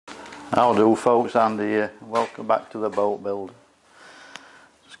How do folks, Andy here. Welcome back to the boat build.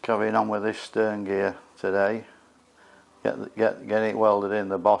 Just carrying on with this stern gear today. Get it welded in,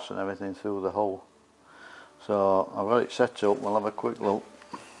 the boss and everything through the hull. So I've got it set up, we'll have a quick look.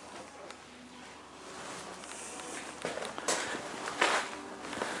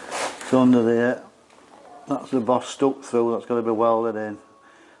 It's under there, that's the boss stuck through, that's got to be welded in.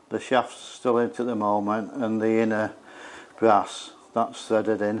 The shaft's still in at the moment, and the inner brass, that's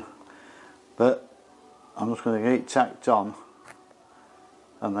threaded in. But I'm just going to get it tacked on,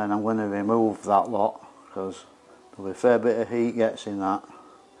 and then I'm going to remove that lot, because there'll be a fair bit of heat gets in that,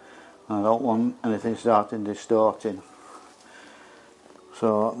 and I don't want anything starting distorting.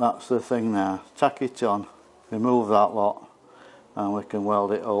 So that's the thing there. Tack it on, remove that lot, and we can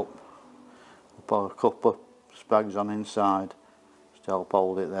weld it up. We'll put a couple of sprags on inside just to help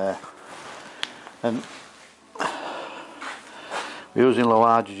hold it there. And we're using low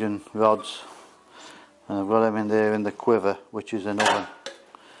hydrogen rods, and I've got them in there in the quiver, which is an oven.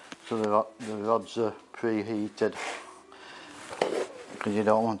 So the rods are preheated, because you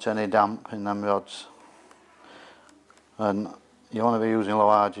don't want any damp in them rods. And you want to be using low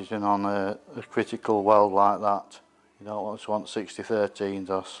hydrogen on a critical weld like that. You don't just want 60-13s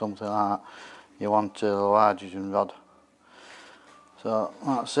or something like that. You want a low hydrogen rod. So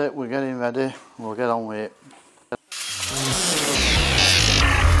that's it, we're getting ready, we'll get on with it.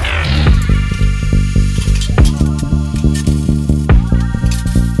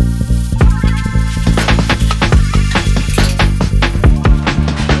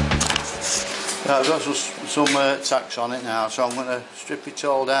 I've got some tacks on it now, so I'm going to strip it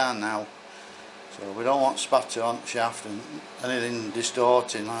all down now. So we don't want spatter on the shaft and anything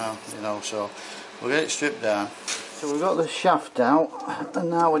distorting, you know, so we'll get it stripped down. So we've got the shaft out, and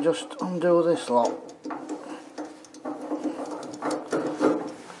now we just undo this lot.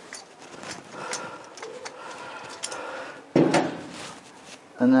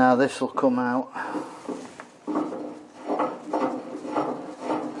 And now this will come out.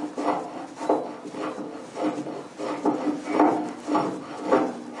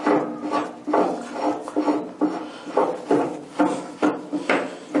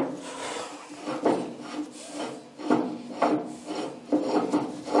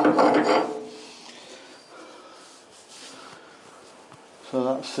 So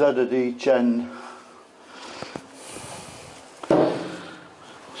that's threaded each end.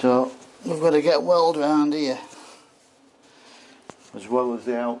 So we've got to get weld around here, as well as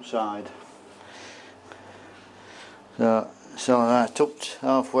the outside. So I tucked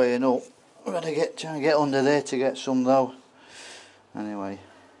halfway and up. We're going to try and get under there to get some though. Anyway,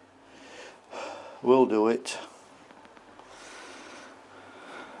 we'll do it.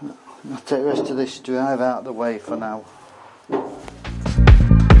 I'll take the rest of this drive out of the way for now.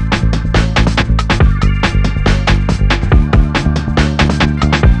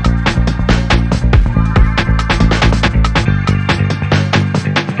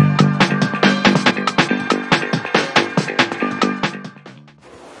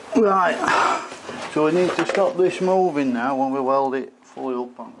 Right, so we need to stop this moving now when we weld it fully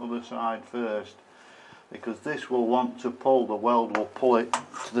up on the other side first, because this will want to pull, the weld will pull it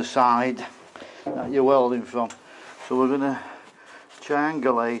to the side that you're welding from. So we're going to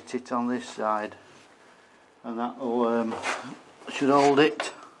triangulate it on this side, and that will should hold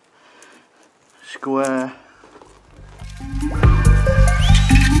it square.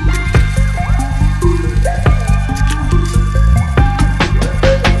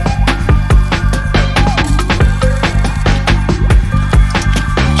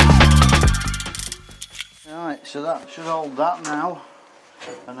 So that should hold that now,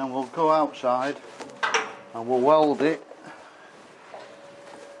 and then we'll go outside and we'll weld it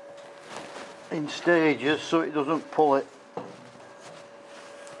in stages so it doesn't pull it.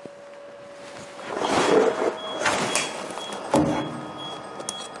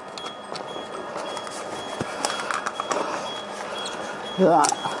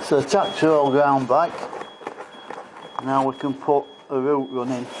 That, so the tacks are all ground back. Now we can put a root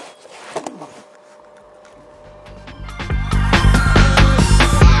run in.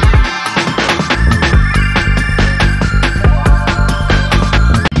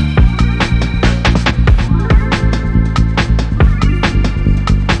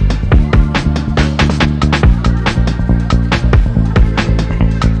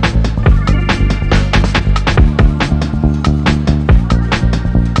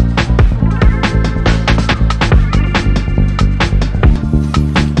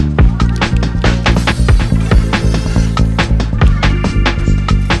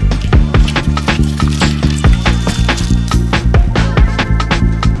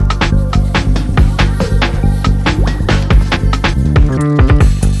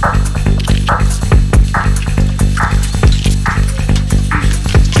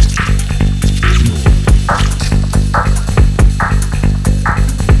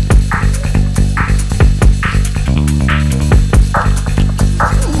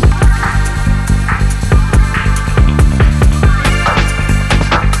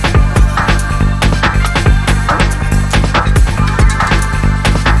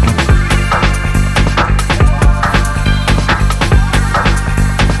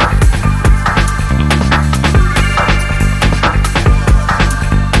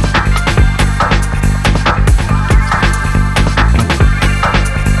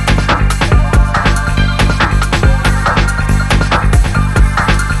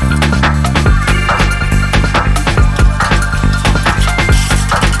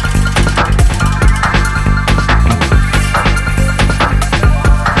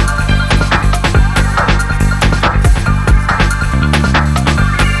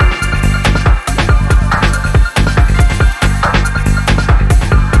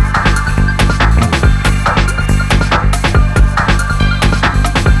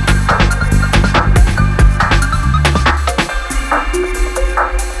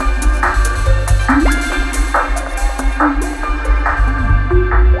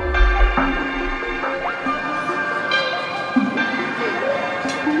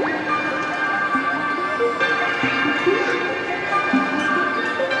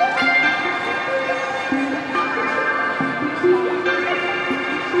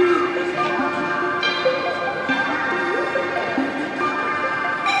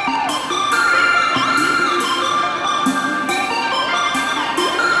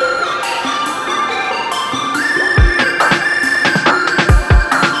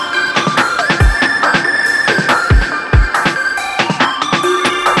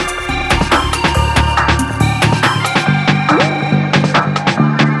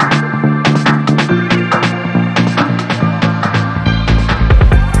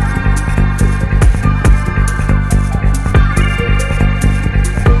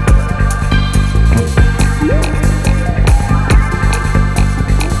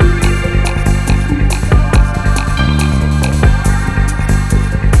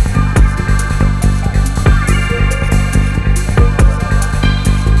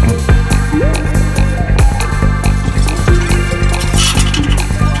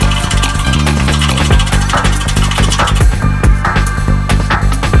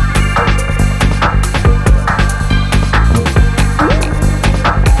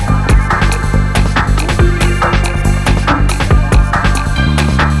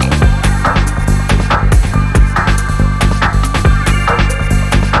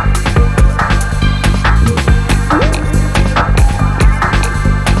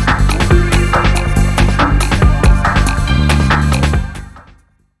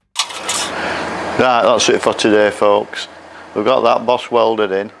 Right, that's it for today, folks. We've got that boss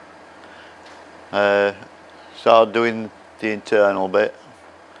welded in. Started doing the internal bit.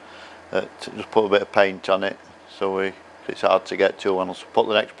 Just put a bit of paint on it, so it's hard to get to, and I'll put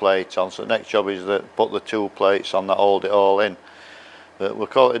the next plate on. So the next job is to put the 2 plates on that hold it all in. But we'll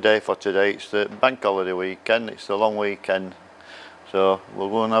call it a day for today. It's the bank holiday weekend, it's the long weekend, so we'll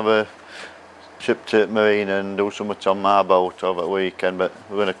go and have a trip to Marina and do something on my boat over the weekend. But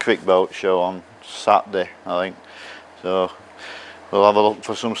we're going to Crick Boat show on Saturday, I think, so we'll have a look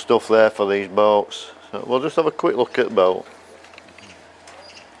for some stuff there for these boats. So we'll just have a quick look at the boat.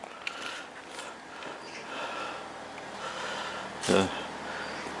 So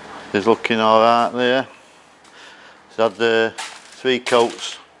it's looking alright there. It's had 3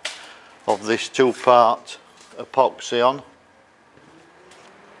 coats of this 2-part epoxy on.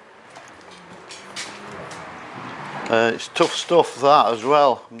 It's tough stuff, that as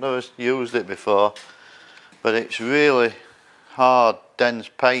well. I've never used it before, but it's really hard, dense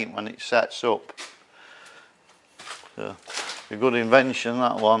paint when it sets up. So, a good invention,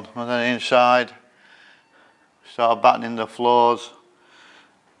 that one. And then inside, start battening the floors,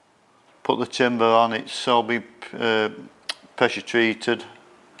 put the timber on. It's all been pressure treated.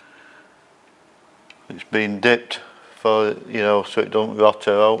 It's been dipped for, you know, so it don't rot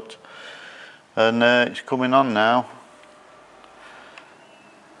out. And it's coming on now.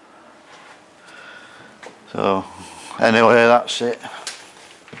 So anyway, that's it.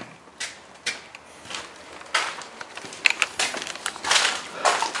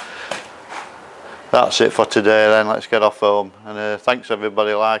 That's it for today then. Let's get off home, and thanks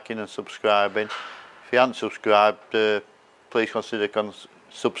everybody liking and subscribing. If you haven't subscribed, please consider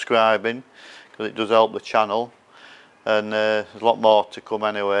subscribing, because it does help the channel, and there's a lot more to come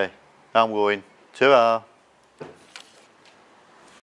anyway. I'm going. Ta-ra.